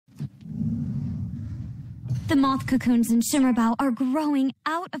The moth cocoons in Shimmerbow are growing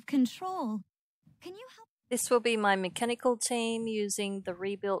out of control. Can you help? This will be my mechanical team using the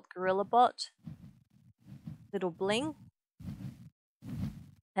rebuilt Gorilla Bot, Little Bling,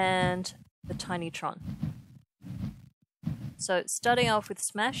 and the Tinytron. So starting off with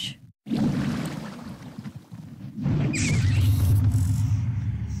Smash.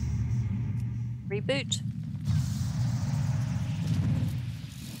 Reboot.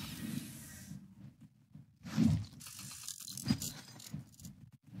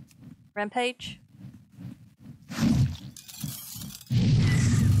 Rampage.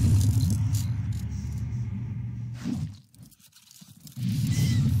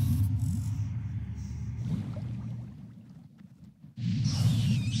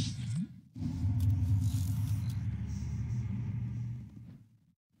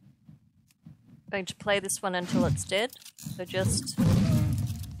 Going to play this one until it's dead, so just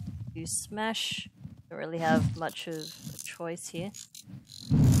use Smash. Don't really have much of a choice here.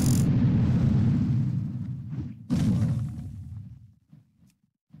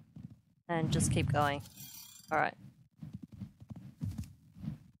 And just keep going. Alright.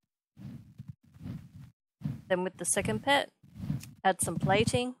 Then with the second pet, add some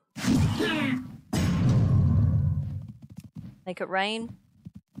plating. Make it rain.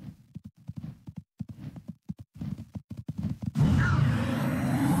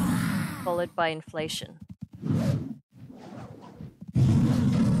 Followed by inflation.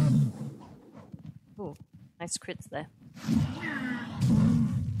 Ooh, nice crits there.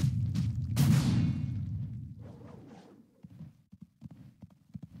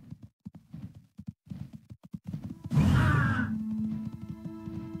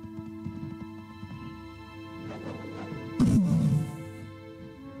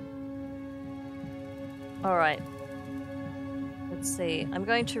 Alright. Let's see. I'm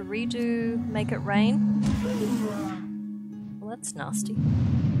going to redo Make It Rain. Well, that's nasty.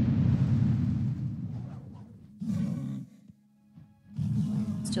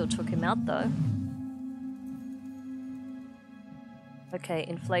 Still took him out though. Okay,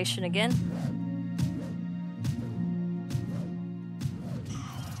 inflation again.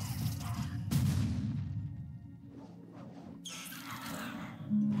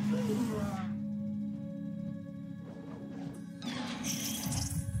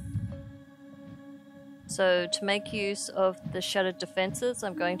 So to make use of the shattered defenses,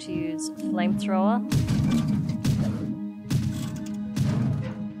 I'm going to use Flamethrower.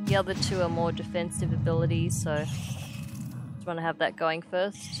 The other two are more defensive abilities, so just want to have that going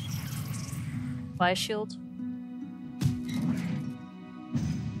first. Fire Shield.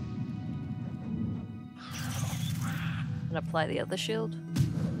 And apply the other shield.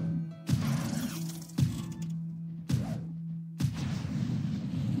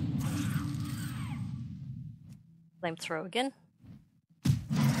 Flamethrower again.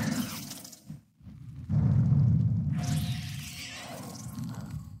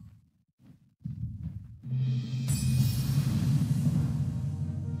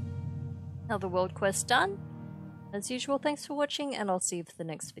 Now the world quest done. As usual, thanks for watching and I'll see you for the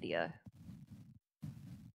next video.